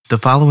The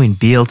following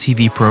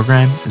BLTV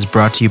program is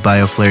brought to you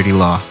by O'Flaherty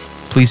Law.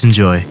 Please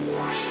enjoy.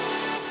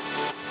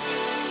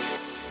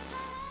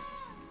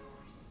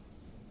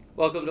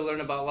 Welcome to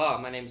Learn About Law.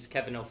 My name is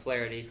Kevin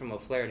O'Flaherty from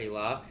O'Flaherty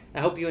Law.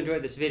 I hope you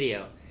enjoyed this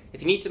video. If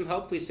you need some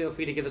help, please feel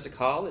free to give us a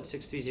call at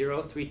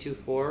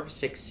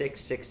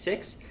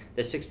 630-324-6666.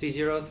 That's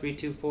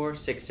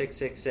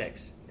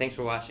 630-324-6666. Thanks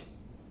for watching.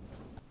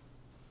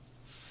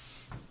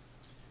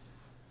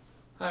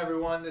 Hi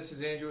everyone, this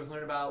is Andrew with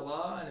Learn About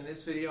Law, and in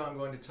this video I'm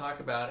going to talk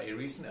about a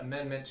recent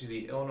amendment to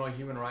the Illinois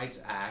Human Rights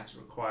Act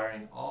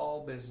requiring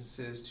all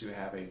businesses to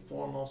have a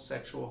formal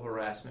sexual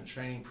harassment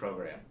training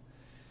program.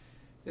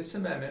 This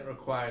amendment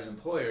requires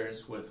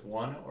employers with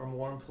one or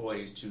more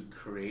employees to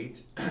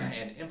create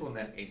and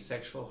implement a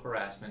sexual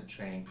harassment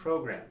training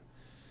program.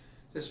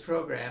 This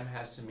program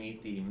has to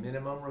meet the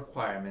minimum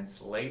requirements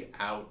laid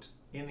out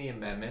in the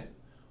amendment,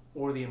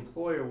 or the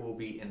employer will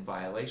be in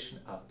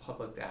violation of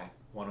Public Act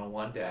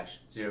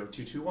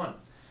 101-0221.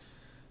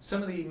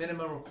 Some of the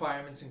minimum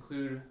requirements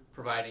include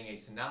providing a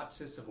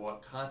synopsis of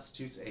what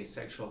constitutes a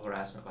sexual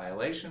harassment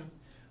violation,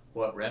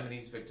 what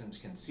remedies victims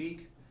can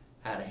seek,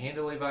 how to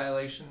handle a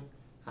violation,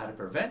 how to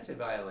prevent a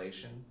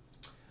violation.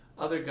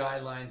 Other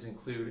guidelines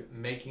include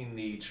making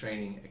the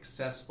training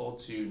accessible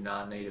to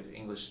non-native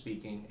English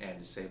speaking and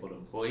disabled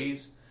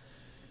employees,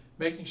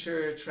 making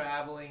sure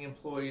traveling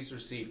employees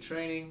receive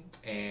training,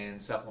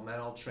 and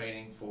supplemental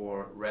training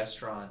for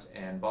restaurant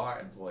and bar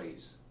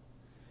employees.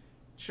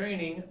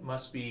 Training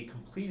must be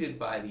completed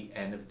by the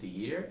end of the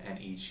year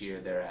and each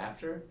year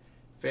thereafter.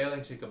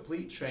 Failing to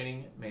complete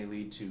training may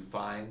lead to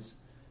fines,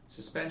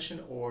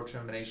 suspension or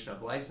termination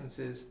of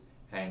licenses,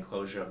 and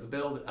closure of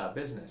the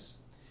business.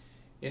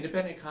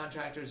 Independent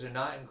contractors are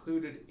not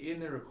included in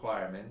the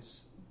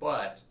requirements,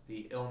 but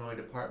the Illinois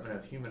Department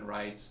of Human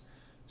Rights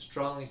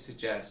strongly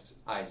suggests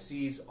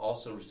ICs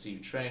also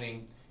receive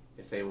training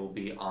if they will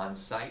be on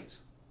site.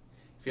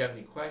 If you have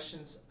any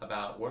questions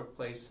about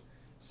workplace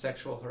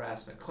sexual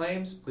harassment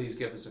claims, please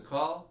give us a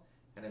call.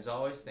 And as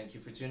always, thank you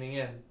for tuning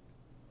in.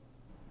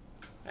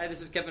 Hi,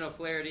 this is Kevin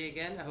O'Flaherty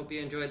again. I hope you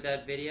enjoyed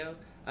that video.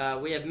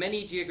 We have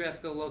many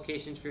geographical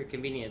locations for your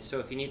convenience, so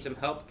if you need some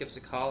help, give us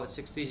a call at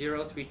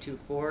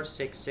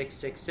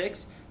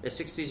 630-324-6666.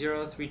 That's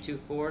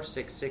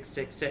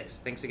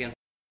 630-324-6666. Thanks again.